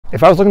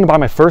If I was looking to buy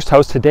my first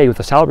house today with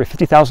a salary of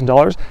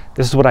 $50,000,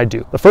 this is what I'd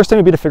do. The first thing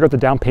would be to figure out the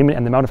down payment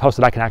and the amount of house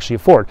that I can actually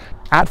afford.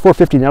 At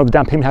 $450 now, the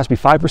down payment has to be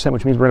 5%,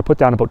 which means we're gonna put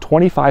down about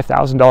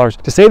 $25,000.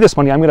 To save this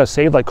money, I'm gonna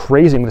save like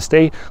crazy. I'm gonna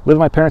live with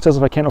my parents' house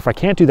if I can, or if I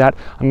can't do that,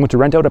 I'm going to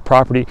rent out a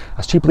property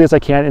as cheaply as I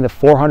can in the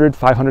 $400,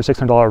 $500,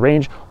 $600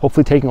 range,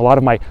 hopefully taking a lot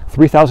of my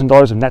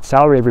 $3,000 of net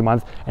salary every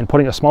month and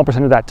putting a small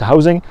percent of that to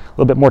housing, a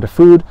little bit more to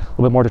food, a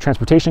little bit more to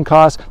transportation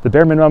costs, the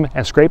bare minimum,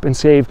 and scrape and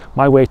save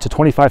my way to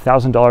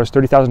 $25,000,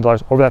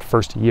 $30,000 over that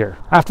first year.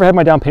 After I have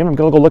my down payment, I'm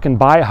gonna go look and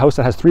buy a house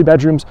that has 3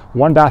 bedrooms,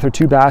 1 bath or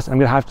 2 baths, and I'm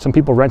gonna have some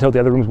people rent out the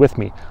other rooms with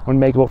me. I'm gonna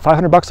make about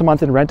 $500 a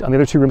month in rent on the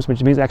other 2 rooms,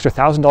 which means an extra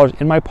 $1,000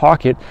 in my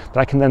pocket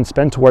that I can then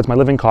spend towards my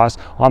living costs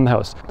on the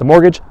house. The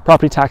mortgage,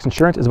 property tax,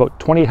 insurance is about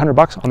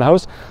 $2,800 on the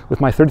house. With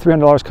my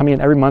 $3,300 coming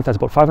in every month, that's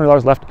about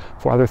 $500 left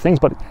for other things,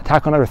 but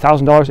tack on another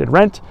 $1,000 in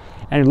rent,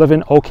 and you're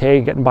living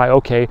okay, getting by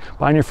okay,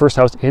 buying your first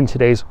house in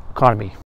today's economy.